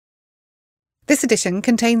This edition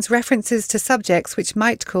contains references to subjects which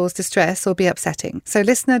might cause distress or be upsetting, so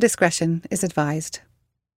listener discretion is advised.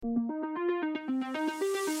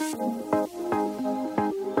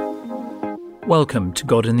 Welcome to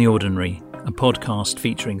God in the Ordinary, a podcast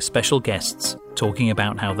featuring special guests talking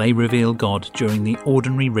about how they reveal God during the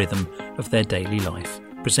ordinary rhythm of their daily life.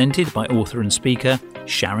 Presented by author and speaker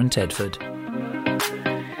Sharon Tedford.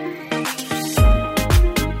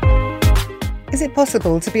 Is it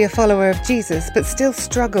possible to be a follower of Jesus but still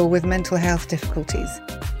struggle with mental health difficulties?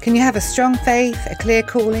 Can you have a strong faith, a clear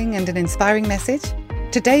calling and an inspiring message?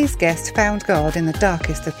 Today's guest found God in the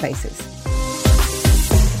darkest of places.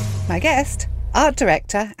 My guest, art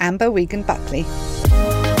director Amber Wiegand-Buckley.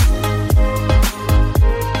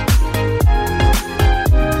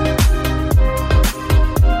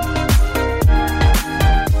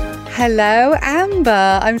 Hello,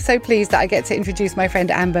 Amber. I'm so pleased that I get to introduce my friend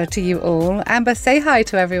Amber to you all. Amber, say hi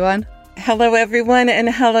to everyone. Hello, everyone, and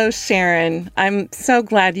hello, Sharon. I'm so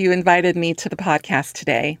glad you invited me to the podcast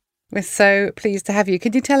today. We're so pleased to have you.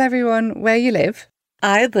 Could you tell everyone where you live?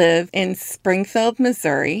 I live in Springfield,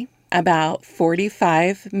 Missouri, about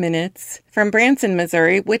 45 minutes from Branson,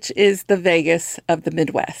 Missouri, which is the Vegas of the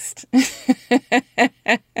Midwest.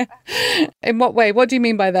 In what way? What do you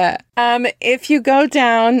mean by that? If you go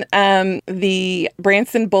down the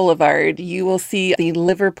Branson Boulevard, you will see the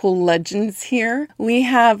Liverpool Legends here. We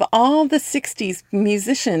have all the 60s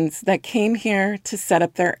musicians that came here to set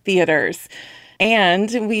up their theaters.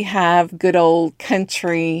 And we have good old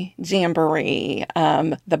country jamboree,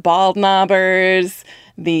 the Bald Knobbers,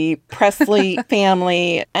 the Presley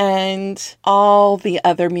family, and all the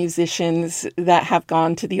other musicians that have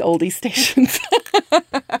gone to the oldie stations.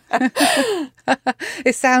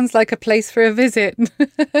 It sounds like a place for a visit.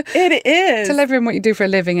 It is. Tell everyone what you do for a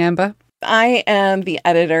living, Amber. I am the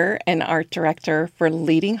editor and art director for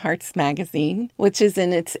Leading Hearts magazine, which is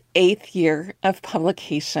in its 8th year of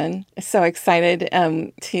publication. So excited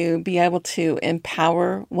to be able to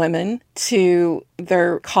empower women to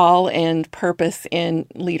their call and purpose in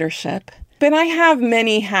leadership. But I have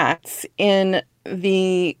many hats in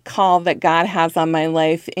the call that God has on my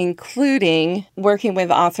life, including working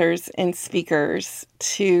with authors and speakers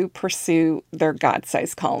to pursue their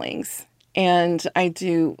God-sized callings. And I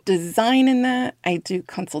do design in that. I do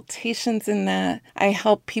consultations in that. I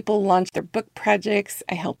help people launch their book projects.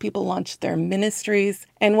 I help people launch their ministries.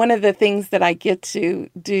 And one of the things that I get to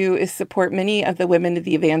do is support many of the women of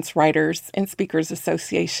the Advanced Writers and Speakers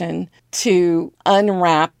Association to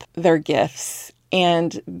unwrap their gifts.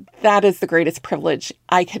 And that is the greatest privilege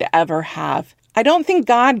I could ever have. I don't think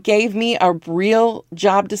God gave me a real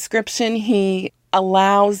job description. He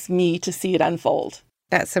allows me to see it unfold.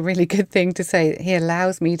 That's a really good thing to say. He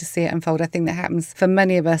allows me to see it unfold. I think that happens for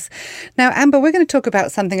many of us. Now, Amber, we're going to talk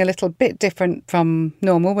about something a little bit different from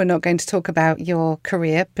normal. We're not going to talk about your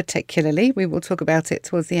career particularly. We will talk about it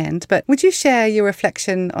towards the end. But would you share your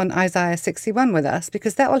reflection on Isaiah 61 with us?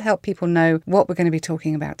 Because that will help people know what we're going to be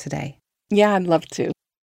talking about today. Yeah, I'd love to.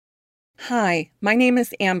 Hi, my name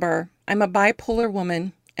is Amber. I'm a bipolar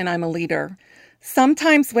woman and I'm a leader.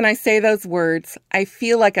 Sometimes when I say those words, I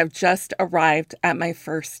feel like I've just arrived at my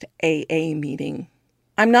first AA meeting.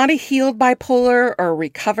 I'm not a healed bipolar or a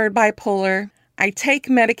recovered bipolar. I take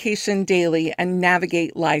medication daily and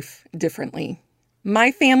navigate life differently. My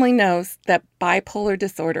family knows that bipolar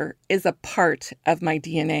disorder is a part of my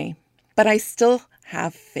DNA, but I still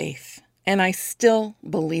have faith and I still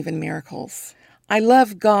believe in miracles. I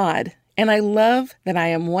love God and I love that I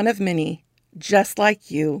am one of many, just like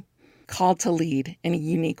you, called to lead in a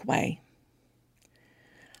unique way.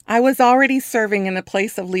 I was already serving in a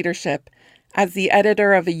place of leadership as the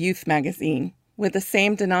editor of a youth magazine with the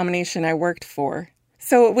same denomination I worked for.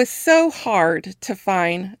 So it was so hard to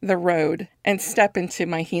find the road and step into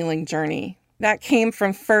my healing journey. That came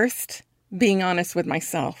from first being honest with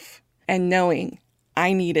myself and knowing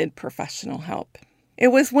I needed professional help.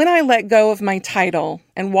 It was when I let go of my title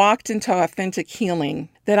and walked into authentic healing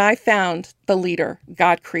that I found the leader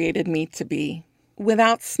God created me to be.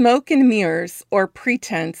 Without smoke and mirrors or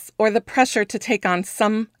pretense or the pressure to take on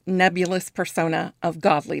some nebulous persona of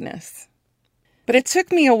godliness. But it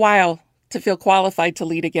took me a while to feel qualified to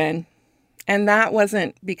lead again. And that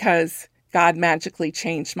wasn't because God magically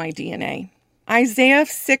changed my DNA. Isaiah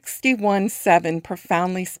 61:7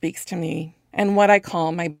 profoundly speaks to me and what I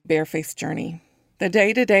call my barefaced journey. The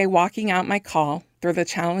day-to-day walking out my call through the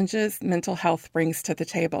challenges mental health brings to the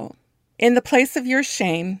table. In the place of your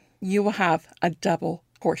shame, you will have a double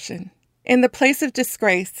portion. In the place of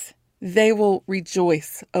disgrace, they will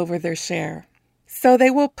rejoice over their share. So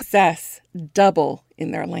they will possess double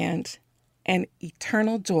in their land, and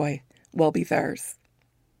eternal joy will be theirs.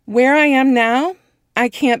 Where I am now, I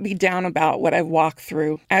can't be down about what I've walked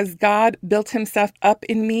through, as God built himself up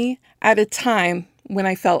in me at a time when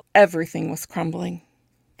I felt everything was crumbling.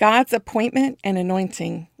 God's appointment and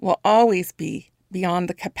anointing will always be beyond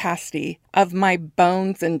the capacity of my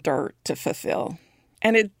bones and dirt to fulfill.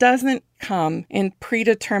 And it doesn't come in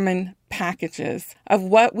predetermined packages of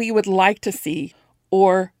what we would like to see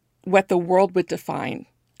or what the world would define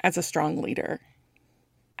as a strong leader.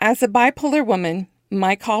 As a bipolar woman,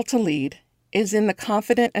 my call to lead is in the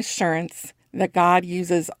confident assurance that God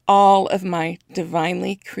uses all of my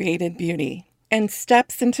divinely created beauty and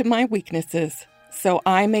steps into my weaknesses so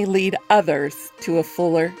I may lead others to a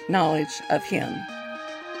fuller knowledge of Him.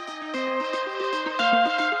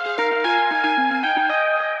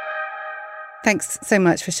 Thanks so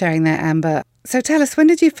much for sharing that, Amber. So tell us, when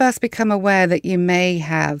did you first become aware that you may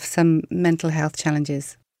have some mental health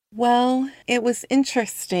challenges? Well, it was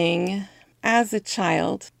interesting. As a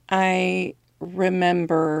child, I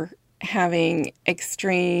remember having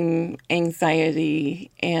extreme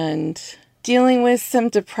anxiety and dealing with some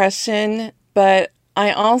depression, but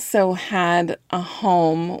I also had a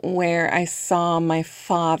home where I saw my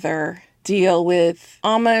father deal with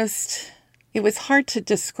it was hard to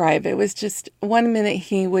describe. It was just one minute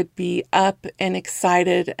he would be up and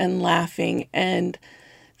excited and laughing, and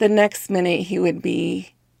the next minute he would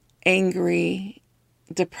be angry,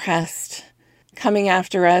 depressed, coming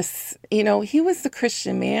after us. You know, he was the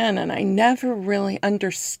Christian man, and I never really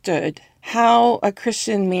understood how a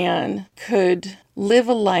Christian man could live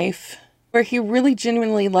a life where he really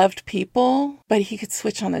genuinely loved people, but he could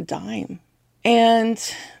switch on a dime. And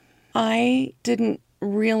I didn't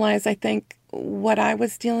realize, I think, what I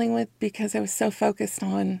was dealing with because I was so focused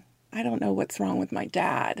on, I don't know what's wrong with my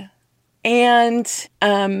dad. And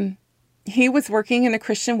he was working in a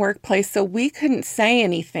Christian workplace, so we couldn't say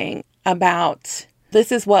anything about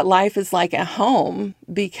this is what life is like at home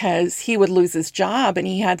because he would lose his job and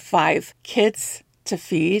he had 5 kids to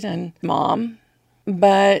feed and mom.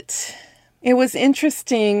 But it was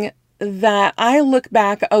interesting that I look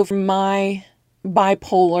back over my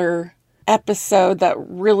bipolar episode that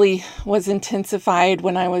really was intensified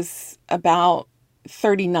when I was about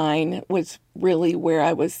 39, was really where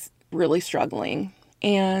I was really struggling.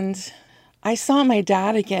 And I saw my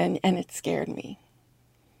dad again, and it scared me.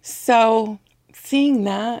 So seeing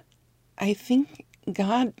that, I think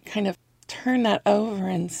God kind of turned that over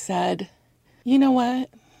and said, you know what?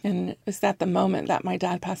 And it was at the moment that my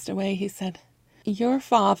dad passed away. He said, your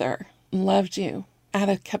father loved you at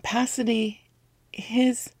a capacity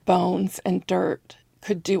his bones and dirt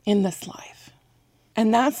could do in this life.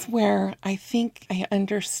 And that's where I think I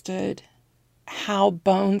understood how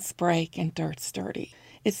bones break and dirt's dirty.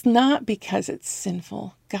 It's not because it's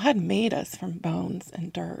sinful. God made us from bones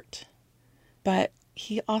and dirt. But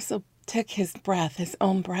he also took his breath, his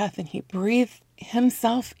own breath, and he breathed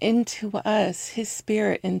himself into us, his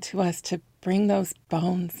spirit into us to bring those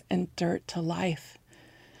bones and dirt to life.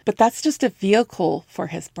 But that's just a vehicle for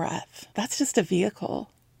his breath. That's just a vehicle.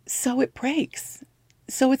 So it breaks.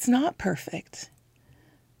 So it's not perfect.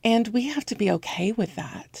 And we have to be okay with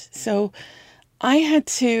that. So I had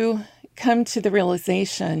to come to the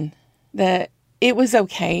realization that it was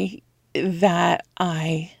okay that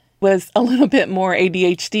I was a little bit more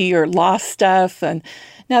ADHD or lost stuff. And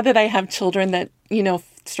now that I have children that,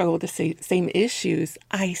 struggle with the same issues,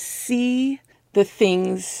 I see the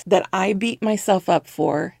things that I beat myself up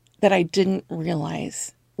for that I didn't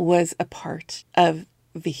realize was a part of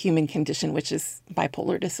the human condition, which is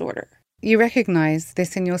bipolar disorder. You recognize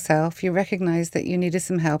this in yourself. You recognize that you needed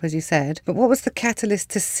some help, as you said. But what was the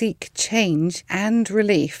catalyst to seek change and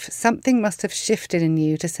relief? Something must have shifted in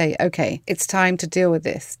you to say, okay, it's time to deal with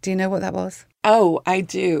this. Do you know what that was? Oh, I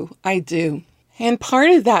do. And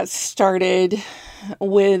part of that started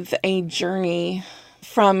with a journey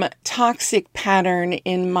from toxic pattern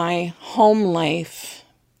in my home life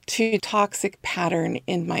to toxic pattern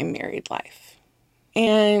in my married life.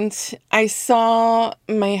 And I saw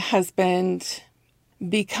my husband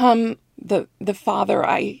become the father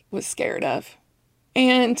I was scared of.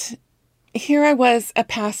 And here I was, a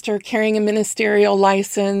pastor carrying a ministerial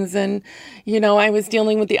license, and, I was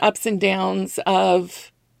dealing with the ups and downs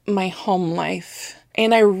of my home life.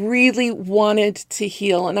 And I really wanted to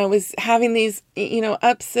heal. And I was having these,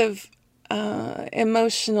 ups of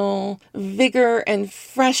emotional vigor and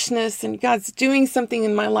freshness, and God's doing something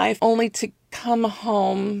in my life, only to come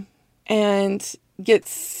home and get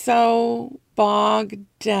so bogged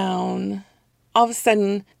down. All of a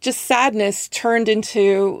sudden, just sadness turned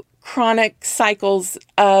into chronic cycles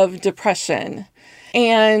of depression.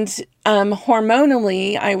 And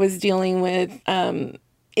hormonally, I was dealing with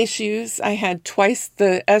issues. I had twice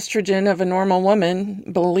the estrogen of a normal woman,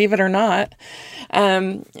 believe it or not.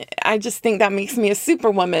 I just think that makes me a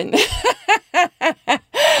superwoman.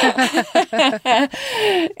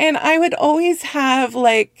 And I would always have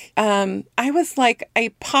I was like a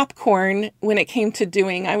popcorn when it came to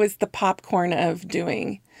doing. I was the popcorn of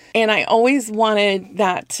doing. And I always wanted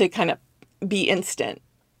that to kind of be instant.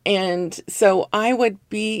 And so I would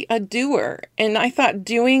be a doer. And I thought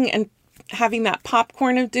doing and having that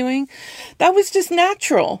popcorn of doing, that was just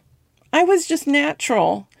natural. I was just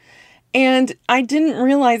natural. And I didn't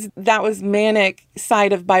realize that was manic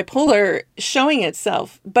side of bipolar showing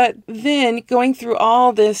itself. But then going through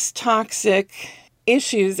all this toxic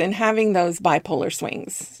issues and having those bipolar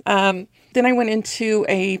swings. Then I went into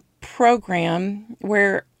a program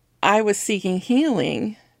where I was seeking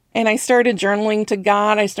healing. And I started journaling to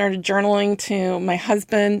God. I started journaling to my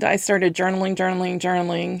husband. I started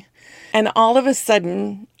journaling. And all of a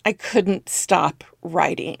sudden, I couldn't stop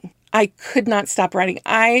writing. I could not stop writing.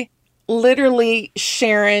 I literally,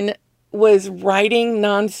 Sharon, was writing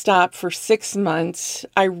nonstop for 6 months.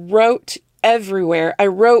 I wrote everywhere. I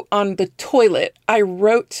wrote on the toilet. I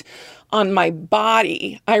wrote on my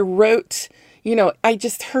body. I wrote, I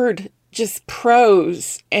just heard just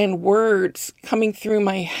prose and words coming through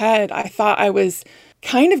my head. I thought I was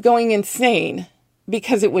kind of going insane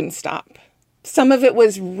because it wouldn't stop. Some of it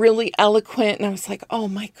was really eloquent, and I was like, oh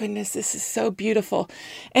my goodness, this is so beautiful.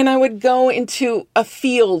 And I would go into a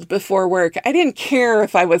field before work. I didn't care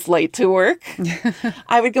if I was late to work.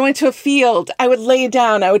 I would go into a field. I would lay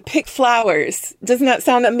down. I would pick flowers. Doesn't that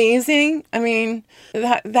sound amazing? I mean,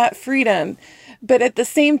 that freedom. But at the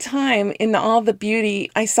same time, in all the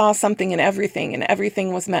beauty, I saw something in everything, and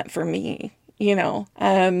everything was meant for me,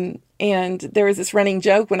 And there was this running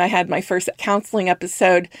joke when I had my first counseling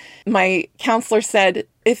episode. My counselor said,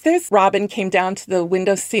 if this robin came down to the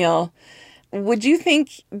windowsill, would you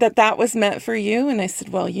think that was meant for you? And I said,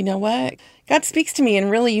 well, you know what? God speaks to me in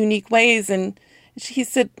really unique ways. And he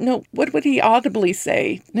said, no, what would he audibly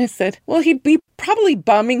say? And I said, well, he'd be probably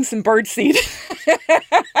bombing some birdseed.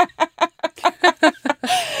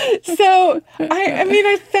 So,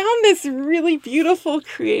 I found this really beautiful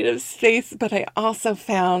creative space, but I also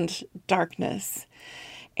found darkness.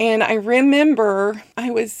 And I remember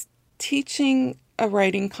I was teaching a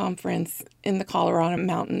writing conference in the Colorado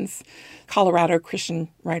Mountains, Colorado Christian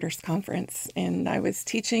Writers Conference. And I was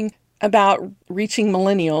teaching about reaching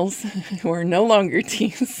millennials who are no longer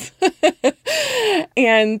teens.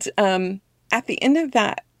 And at the end of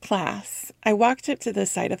that class, I walked up to the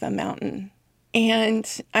side of a mountain. And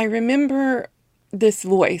I remember this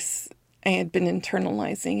voice I had been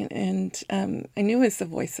internalizing, and I knew it was the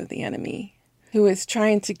voice of the enemy who was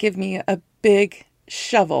trying to give me a big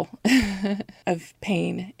shovel of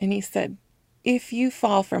pain. And he said, if you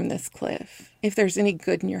fall from this cliff, if there's any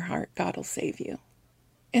good in your heart, God will save you.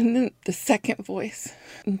 And then the second voice,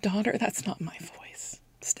 daughter, that's not my voice.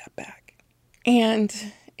 Step back. And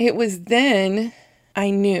it was then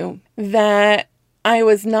I knew that I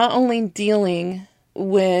was not only dealing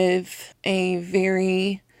with a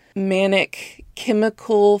very manic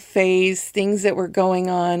chemical phase, things that were going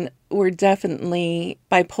on were definitely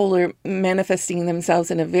bipolar, manifesting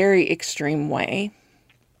themselves in a very extreme way.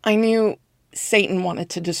 I knew Satan wanted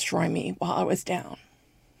to destroy me while I was down.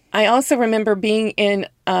 I also remember being in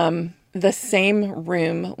the same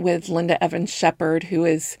room with Linda Evans Shepherd, who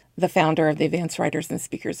is the founder of the Advanced Writers and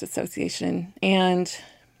Speakers Association. And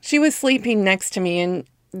she was sleeping next to me, and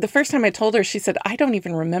the first time I told her, she said, I don't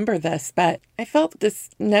even remember this, but I felt this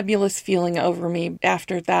nebulous feeling over me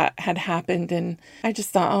after that had happened. And I just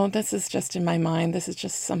thought, oh, this is just in my mind. This is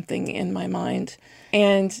just something in my mind.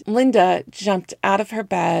 And Linda jumped out of her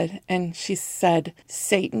bed and she said,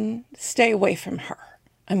 Satan, stay away from her.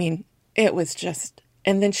 It was just,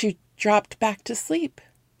 and then she dropped back to sleep.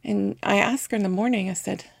 And I asked her in the morning, I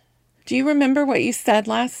said, do you remember what you said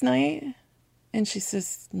last night? And she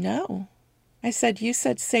says, no. I said, you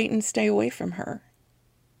said, Satan, stay away from her.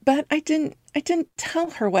 But I didn't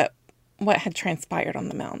tell her what had transpired on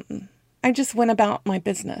the mountain. I just went about my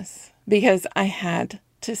business because I had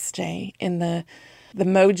to stay in the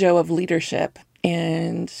mojo of leadership,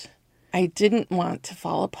 and I didn't want to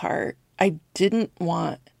fall apart. I didn't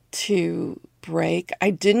want to break.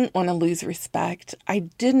 I didn't want to lose respect. I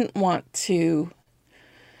didn't want to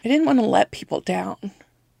let people down.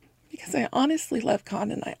 Because I honestly love God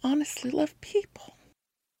and I honestly love people.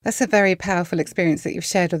 That's a very powerful experience that you've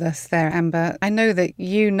shared with us there, Amber. I know that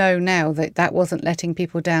you know now that that wasn't letting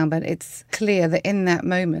people down, but it's clear that in that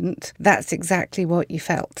moment, that's exactly what you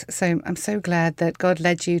felt. So I'm so glad that God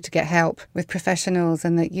led you to get help with professionals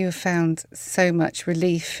and that you have found so much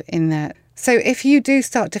relief in that. So if you do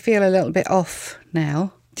start to feel a little bit off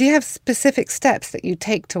now, do you have specific steps that you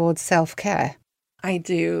take towards self-care? I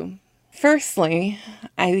do. Firstly,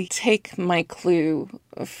 I take my clue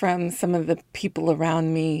from some of the people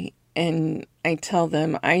around me and I tell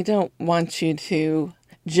them, I don't want you to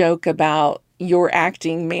joke about you're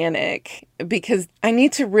acting manic, because I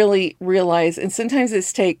need to really realize, and sometimes it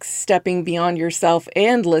takes stepping beyond yourself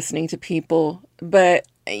and listening to people, but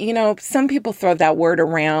some people throw that word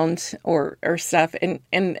around or stuff,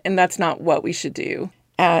 and that's not what we should do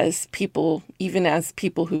as people, even as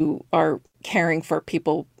people who are caring for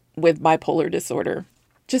people with bipolar disorder.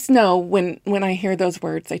 Just know when I hear those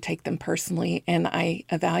words, I take them personally and I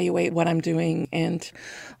evaluate what I'm doing. And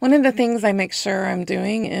one of the things I make sure I'm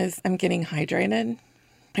doing is I'm getting hydrated.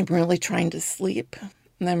 I'm really trying to sleep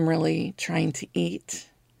and I'm really trying to eat.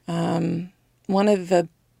 One of the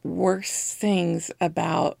worst things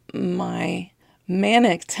about my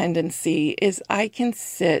manic tendency is I can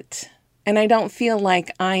sit and I don't feel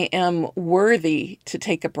like I am worthy to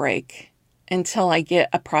take a break until I get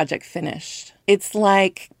a project finished. It's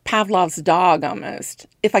like Pavlov's dog almost.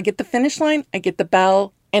 If I get the finish line, I get the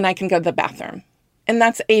bell, and I can go to the bathroom. And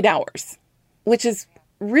that's 8 hours, which is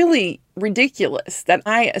really ridiculous that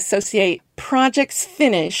I associate projects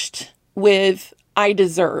finished with I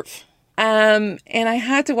deserve. And I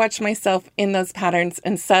had to watch myself in those patterns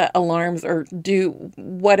and set alarms or do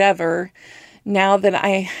whatever. Now that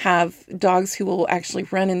I have dogs who will actually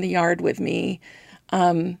run in the yard with me,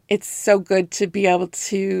 it's so good to be able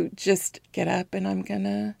to just get up and I'm going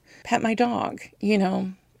to pet my dog,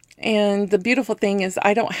 And the beautiful thing is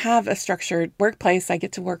I don't have a structured workplace. I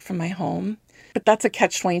get to work from my home. But that's a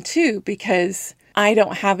catch-22 because I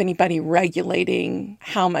don't have anybody regulating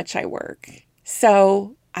how much I work.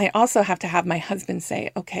 So I also have to have my husband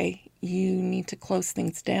say, okay, you need to close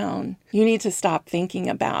things down. You need to stop thinking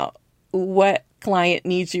about what client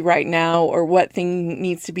needs you right now or what thing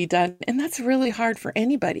needs to be done. And that's really hard for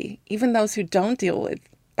anybody, even those who don't deal with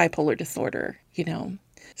bipolar disorder,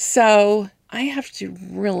 So I have to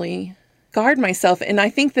really guard myself. And I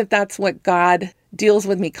think that that's what God deals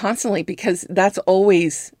with me constantly, because that's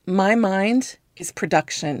always my mind is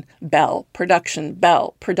production bell, production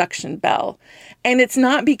bell, production bell. And it's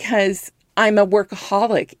not because I'm a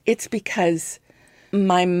workaholic. It's because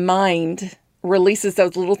my mind releases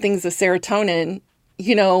those little things of serotonin,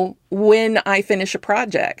 when I finish a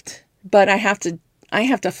project. But I have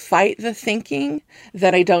to fight the thinking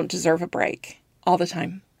that I don't deserve a break all the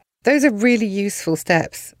time. Those are really useful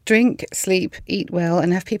steps. Drink, sleep, eat well,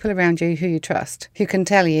 and have people around you who you trust, who can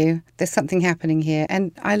tell you there's something happening here.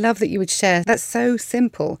 And I love that you would share. That's so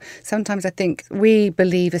simple. Sometimes I think we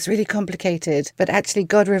believe it's really complicated, but actually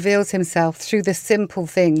God reveals himself through the simple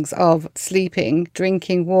things of sleeping,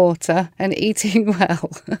 drinking water, and eating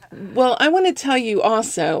well. Well, I want to tell you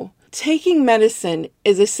also, taking medicine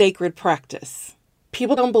is a sacred practice.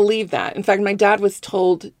 People don't believe that. In fact, my dad was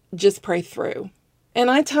told, just pray through. And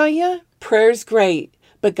I tell you, prayer's great,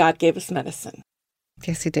 but God gave us medicine.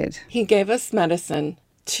 Yes, he did. He gave us medicine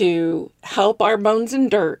to help our bones and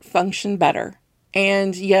dirt function better.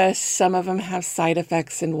 And yes, some of them have side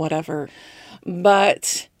effects and whatever.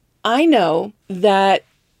 But I know that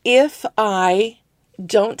if I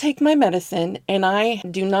don't take my medicine and I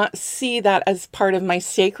do not see that as part of my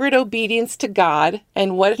sacred obedience to God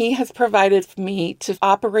and what he has provided for me to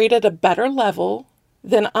operate at a better level,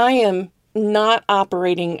 then I am not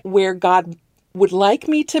operating where God would like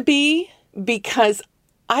me to be, because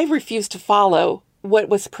I refuse to follow what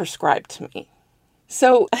was prescribed to me.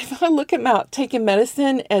 So if I look at taking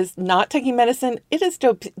medicine as not taking medicine, it is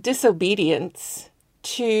disobedience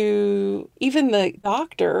to even the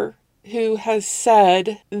doctor who has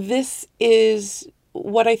said, this is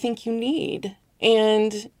what I think you need.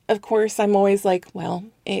 And of course, I'm always like, well,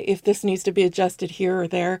 if this needs to be adjusted here or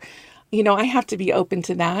there, I have to be open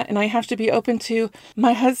to that. And I have to be open to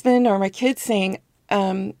my husband or my kids saying,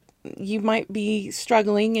 you might be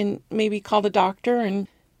struggling, and maybe call the doctor and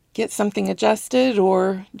get something adjusted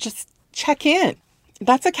or just check in.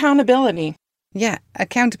 That's accountability. Yeah,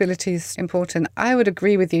 accountability is important. I would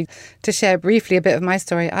agree with you. To share briefly a bit of my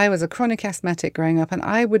story, I was a chronic asthmatic growing up, and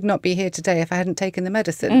I would not be here today if I hadn't taken the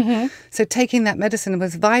medicine. Mm-hmm. So taking that medicine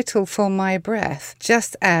was vital for my breath,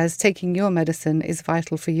 just as taking your medicine is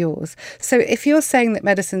vital for yours. So if you're saying that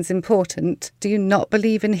medicine's important, do you not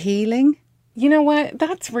believe in healing? You know what?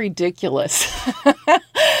 That's ridiculous.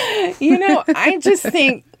 I just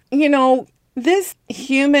think, this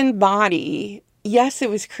human body, yes, it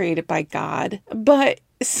was created by God, but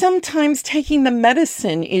sometimes taking the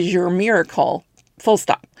medicine is your miracle. Full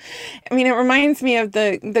stop. I mean, it reminds me of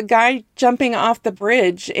the guy jumping off the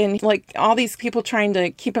bridge and like all these people trying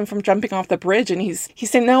to keep him from jumping off the bridge. And he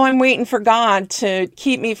said, no, I'm waiting for God to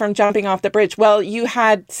keep me from jumping off the bridge. Well, you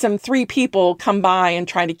had 3 people come by and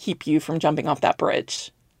try to keep you from jumping off that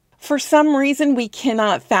bridge. For some reason, we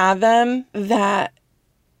cannot fathom that,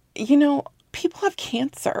 people have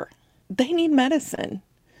cancer. They need medicine.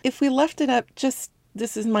 If we left it up, just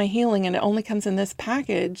this is my healing and it only comes in this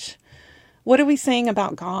package, what are we saying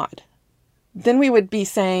about God? Then we would be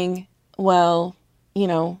saying, well,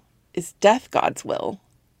 is death God's will?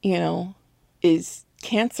 Is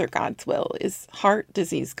cancer God's will? Is heart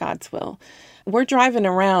disease God's will? We're driving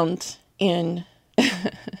around in,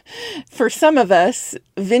 for some of us,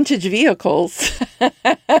 vintage vehicles.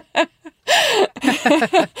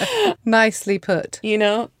 Nicely put.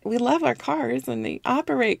 We love our cars and they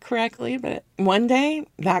operate correctly, but one day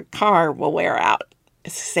that car will wear out.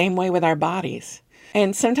 It's the same way with our bodies.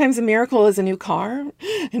 And sometimes a miracle is a new car,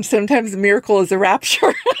 and sometimes a miracle is a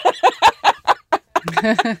rapture.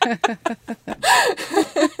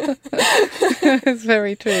 It's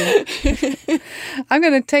very true. I'm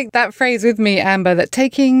going to take that phrase with me, Amber, that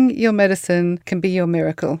taking your medicine can be your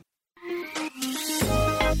miracle.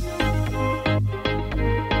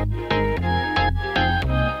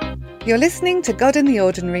 You're listening to God in the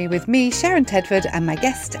Ordinary with me, Sharon Tedford, and my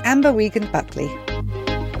guest, Amber Wiegand-Buckley.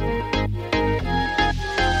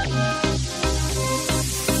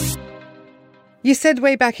 You said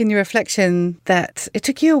way back in your reflection that it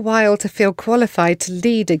took you a while to feel qualified to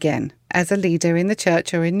lead again as a leader in the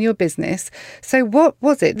church or in your business. So what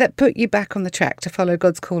was it that put you back on the track to follow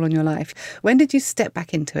God's call on your life? When did you step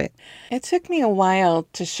back into it? It took me a while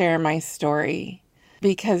to share my story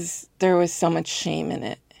because there was so much shame in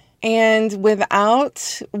it. And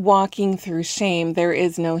without walking through shame, there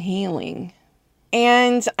is no healing.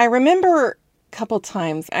 And I remember a couple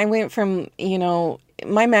times I went from,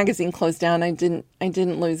 my magazine closed down. I didn't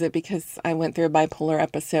lose it because I went through a bipolar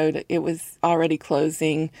episode. It was already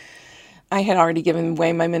closing. I had already given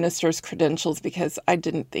away my minister's credentials because I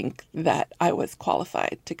didn't think that I was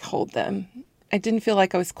qualified to hold them. I didn't feel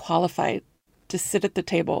like I was qualified to sit at the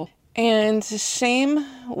table. And shame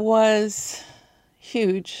was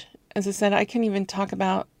huge. As I said, I couldn't even talk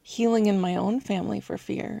about healing in my own family for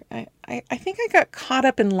fear. I think I got caught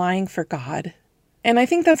up in lying for God. And I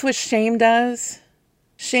think that's what shame does.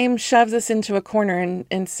 Shame shoves us into a corner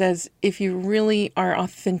and says, if you really are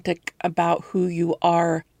authentic about who you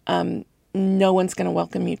are, no one's going to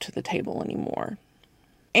welcome you to the table anymore.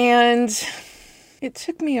 And it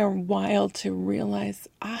took me a while to realize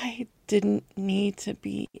I didn't need to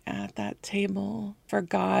be at that table for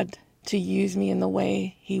God to use me in the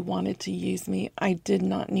way He wanted to use me. I did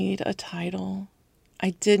not need a title.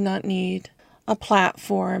 I did not need a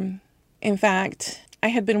platform. In fact, I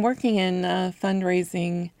had been working in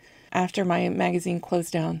fundraising after my magazine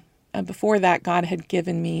closed down. Before that, God had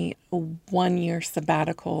given me a 1-year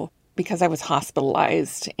sabbatical because I was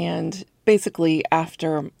hospitalized. And basically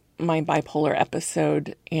after my bipolar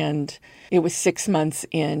episode, and it was 6 months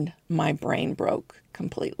in, my brain broke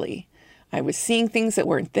completely. I was seeing things that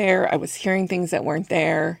weren't there. I was hearing things that weren't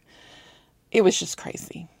there. It was just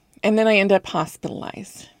crazy. And then I ended up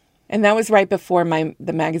hospitalized. And that was right before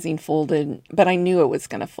the magazine folded, but I knew it was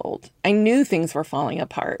going to fold. I knew things were falling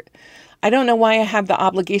apart. I don't know why I had the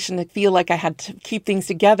obligation to feel like I had to keep things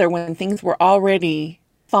together when things were already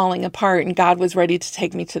falling apart and God was ready to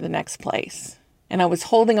take me to the next place. And I was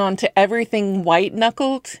holding on to everything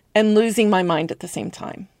white-knuckled and losing my mind at the same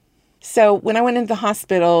time. So when I went into the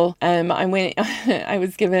hospital, I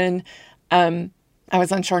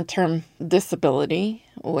was on short-term disability,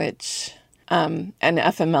 which, an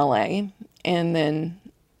FMLA. And then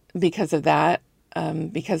because of that,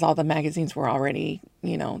 because all the magazines were already,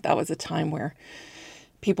 that was a time where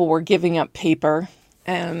people were giving up paper.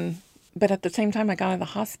 But at the same time I got out of the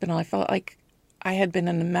hospital, I felt like I had been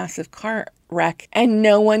in a massive car wreck and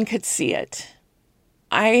no one could see it.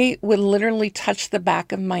 I would literally touch the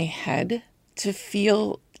back of my head to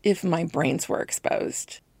feel if my brains were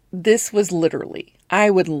exposed. This was I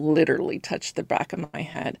would literally touch the back of my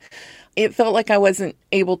head. It felt like I wasn't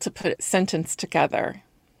able to put a sentence together.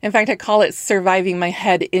 In fact, I call it surviving my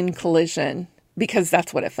head in collision because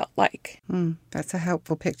that's what it felt like. That's a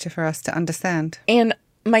helpful picture for us to understand. And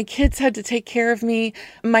my kids had to take care of me.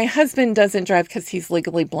 My husband doesn't drive because he's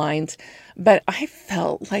legally blind, but I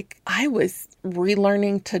felt like I was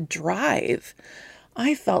relearning to drive.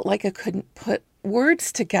 I felt like I couldn't put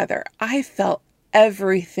words together. I felt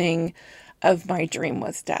everything of my dream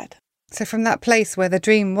was dead. So from that place where the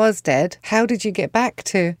dream was dead, how did you get back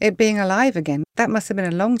to it being alive again? That must have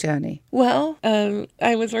been a long journey. Well,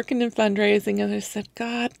 I was working in fundraising and I said,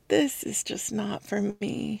 God, this is just not for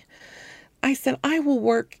me. I said, I will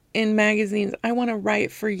work in magazines. I want to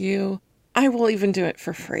write for you. I will even do it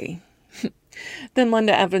for free. Then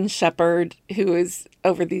Linda Evans Shepherd, who is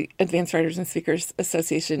over the Advanced Writers and Speakers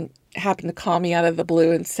Association, happened to call me out of the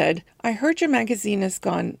blue and said, I heard your magazine is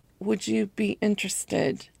gone. Would you be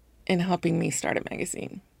interested in helping me start a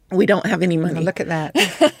magazine? We don't have any money. Oh, look at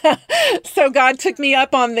that. So God took me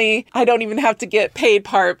up on the, I don't even have to get paid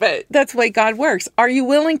part, but that's the way God works. Are you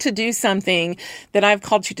willing to do something that I've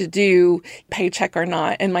called you to do, paycheck or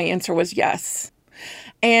not? And my answer was yes.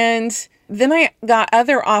 And then I got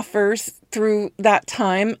other offers through that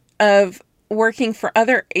time of working for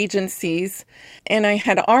other agencies. And I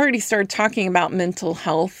had already started talking about mental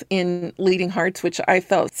health in Leading Hearts, which I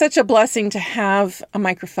felt such a blessing to have a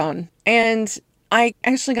microphone. And I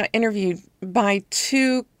actually got interviewed by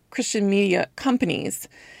 2 Christian media companies.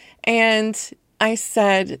 And I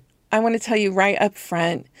said, I want to tell you right up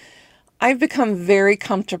front, I've become very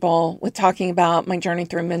comfortable with talking about my journey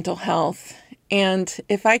through mental health. And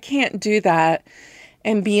if I can't do that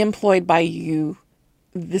and be employed by you,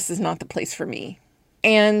 this is not the place for me.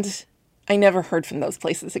 And I never heard from those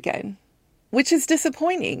places again, which is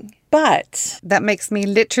disappointing. But that makes me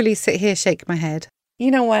literally sit here, shake my head. You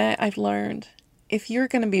know what I've learned? If you're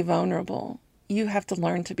going to be vulnerable, you have to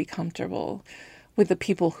learn to be comfortable with the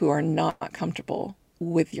people who are not comfortable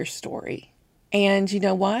with your story. And you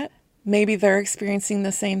know what? Maybe they're experiencing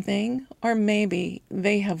the same thing, or maybe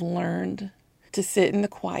they have learned to sit in the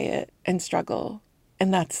quiet and struggle.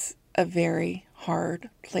 And that's a very hard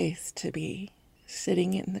place to be,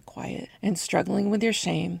 sitting in the quiet and struggling with your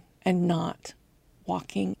shame and not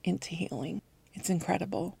walking into healing. It's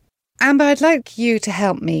incredible. Amber, I'd like you to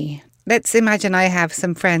help me. Let's imagine I have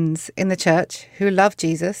some friends in the church who love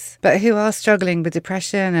Jesus, but who are struggling with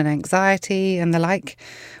depression and anxiety and the like.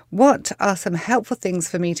 What are some helpful things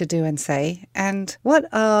for me to do and say? And what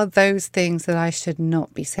are those things that I should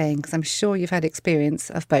not be saying? Because I'm sure you've had experience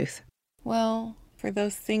of both. Well, for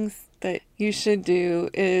those things that you should do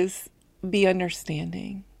is be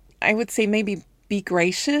understanding. I would say maybe be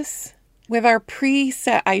gracious with our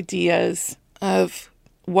preset ideas of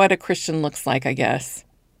what a Christian looks like, I guess.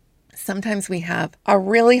 Sometimes we have a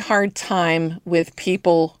really hard time with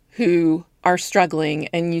people who are struggling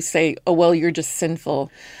and you say, oh, well, you're just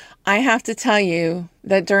sinful. I have to tell you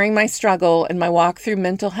that during my struggle and my walk through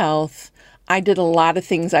mental health, I did a lot of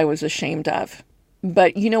things I was ashamed of.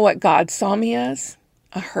 But you know what God saw me as?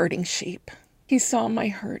 A hurting sheep. He saw my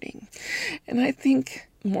hurting. And I think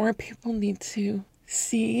more people need to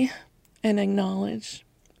see and acknowledge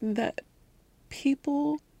that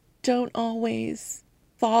people don't always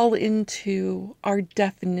fall into our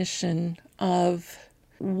definition of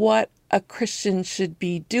what a Christian should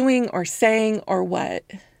be doing or saying or what.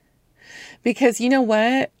 Because you know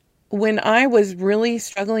what? When I was really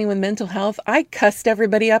struggling with mental health, I cussed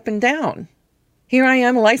everybody up and down. Here I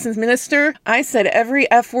am, a licensed minister. I said every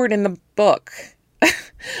F word in the book.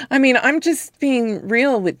 I mean, I'm just being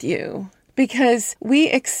real with you because we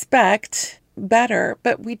expect better,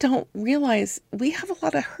 but we don't realize we have a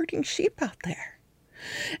lot of hurting sheep out there.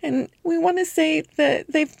 And we want to say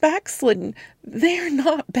that they've backslidden. They're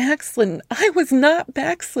not backslidden. I was not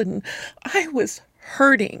backslidden. I was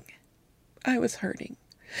hurting. I was hurting.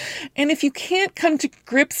 And if you can't come to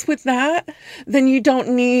grips with that, then you don't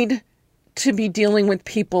need to be dealing with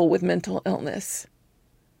people with mental illness.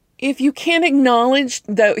 If you can't acknowledge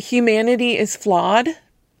that humanity is flawed,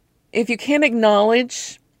 if you can't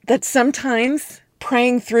acknowledge that sometimes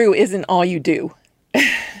praying through isn't all you do.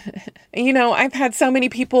 You know, I've had so many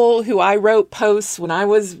people who I wrote posts when I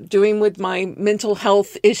was doing with my mental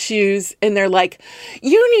health issues, and they're like,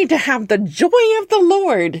 you need to have the joy of the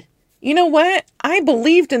Lord. You know what? I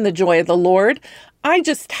believed in the joy of the Lord. I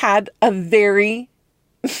just had I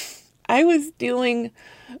was dealing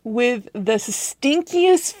with the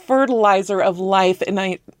stinkiest fertilizer of life, and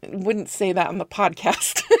I wouldn't say that on the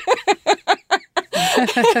podcast.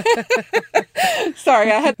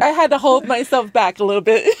 Sorry, I had to hold myself back a little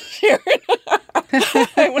bit, Sharon.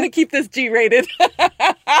 I want to keep this G-rated.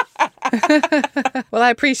 Well, I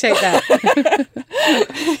appreciate that.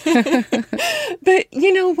 But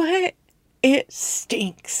you know what? It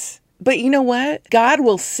stinks. But you know what? God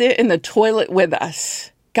will sit in the toilet with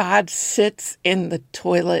us. God sits in the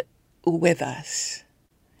toilet with us.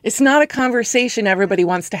 It's not a conversation everybody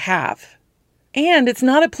wants to have. And it's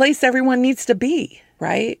not a place everyone needs to be.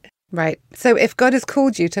 right? Right. So if God has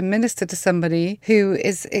called you to minister to somebody who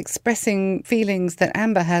is expressing feelings that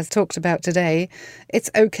Amber has talked about today, it's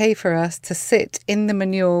okay for us to sit in the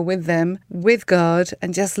manure with them, with God,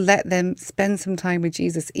 and just let them spend some time with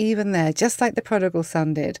Jesus, even there, just like the prodigal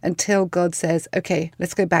son did, until God says, okay,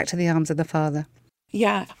 let's go back to the arms of the Father.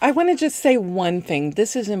 Yeah, I want to just say one thing.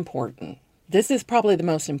 This is important. This is probably the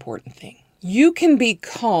most important thing. You can be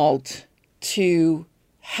called to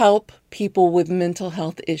help people with mental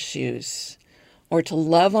health issues or to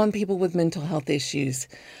love on people with mental health issues,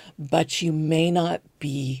 but you may not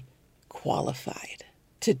be qualified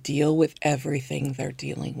to deal with everything they're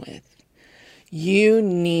dealing with. You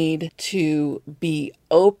need to be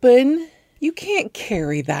open. You can't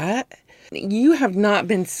carry that. You have not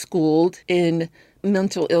been schooled in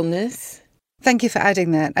mental illness. Thank you for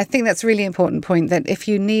adding that. I think that's a really important point, that if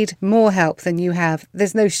you need more help than you have,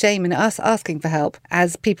 there's no shame in us asking for help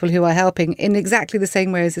as people who are helping, in exactly the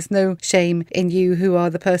same way as there's no shame in you who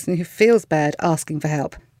are the person who feels bad asking for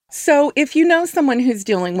help. So if you know someone who's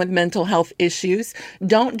dealing with mental health issues,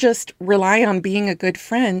 don't just rely on being a good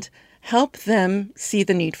friend. Help them see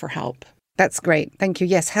the need for help. That's great. Thank you.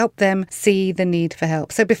 Yes, help them see the need for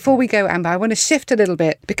help. So before we go, Amber, I want to shift a little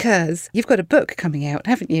bit because you've got a book coming out,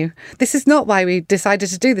 haven't you? This is not why we decided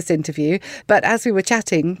to do this interview, but as we were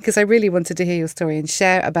chatting, because I really wanted to hear your story and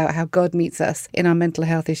share about how God meets us in our mental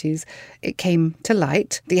health issues, it came to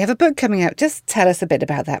light that you have a book coming out. Just tell us a bit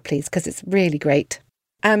about that, please, because it's really great.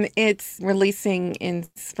 It's releasing in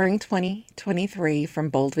spring 2023 from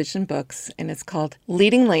Bold Vision Books, and it's called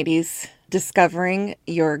Leading Ladies, Discovering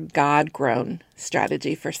Your God-Grown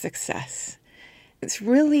Strategy for Success. It's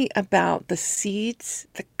really about the seeds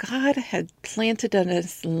that God had planted in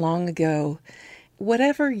us long ago.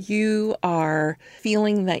 Whatever you are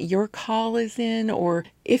feeling that your call is in, or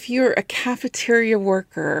if you're a cafeteria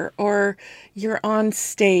worker, or you're on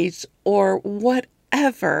stage, or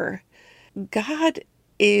whatever, God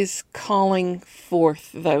is calling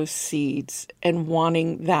forth those seeds and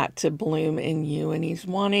wanting that to bloom in you. And He's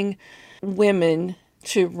wanting women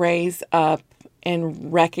to raise up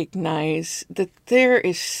and recognize that there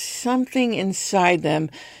is something inside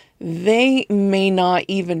them they may not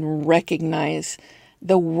even recognize,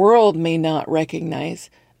 the world may not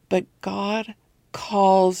recognize, but God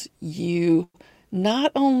calls you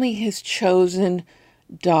not only His chosen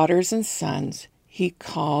daughters and sons, He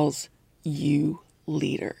calls you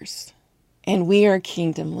leaders. And we are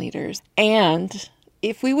kingdom leaders. And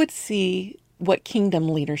if we would see what kingdom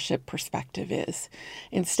leadership perspective is,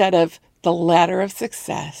 instead of the ladder of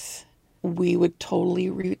success, we would totally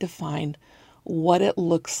redefine what it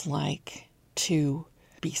looks like to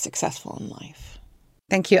be successful in life.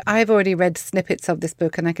 Thank you. I've already read snippets of this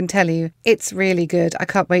book and I can tell you it's really good. I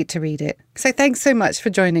can't wait to read it. So thanks so much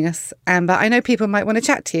for joining us, Amber. I know people might want to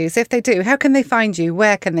chat to you. So if they do, how can they find you?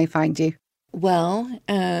 Where can they find you? Well,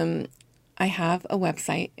 I have a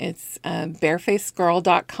website. It's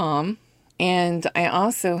barefacedgirl.com. And I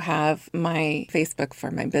also have my Facebook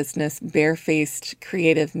for my business, Barefaced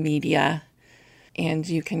Creative Media. And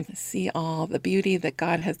you can see all the beauty that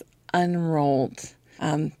God has unrolled.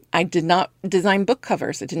 I did not design book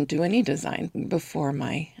covers. I didn't do any design before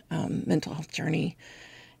my mental health journey.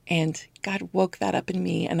 And God woke that up in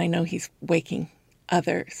me. And I know He's waking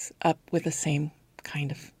others up with the same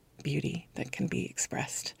kind of beauty that can be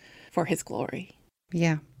expressed for His glory.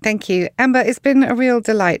 Yeah. Thank you. Amber, it's been a real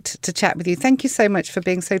delight to chat with you. Thank you so much for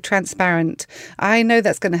being so transparent. I know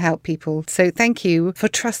that's going to help people. So thank you for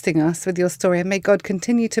trusting us with your story, and may God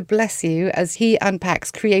continue to bless you as He unpacks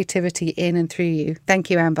creativity in and through you. Thank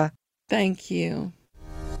you, Amber. Thank you.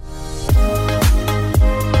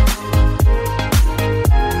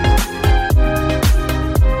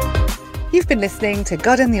 You've been listening to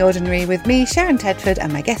God in the Ordinary with me, Sharon Tedford,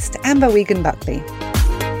 and my guest, Amber Wiegand-Buckley.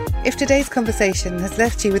 If today's conversation has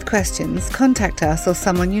left you with questions, contact us or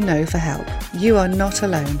someone you know for help. You are not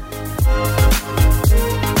alone.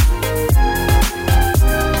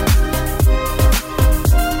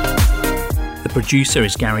 The producer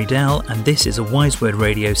is Gary Dell, and this is a Wise Word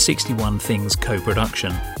Radio 61 Things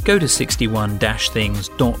co-production. Go to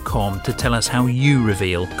 61-things.com to tell us how you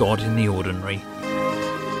reveal God in the ordinary.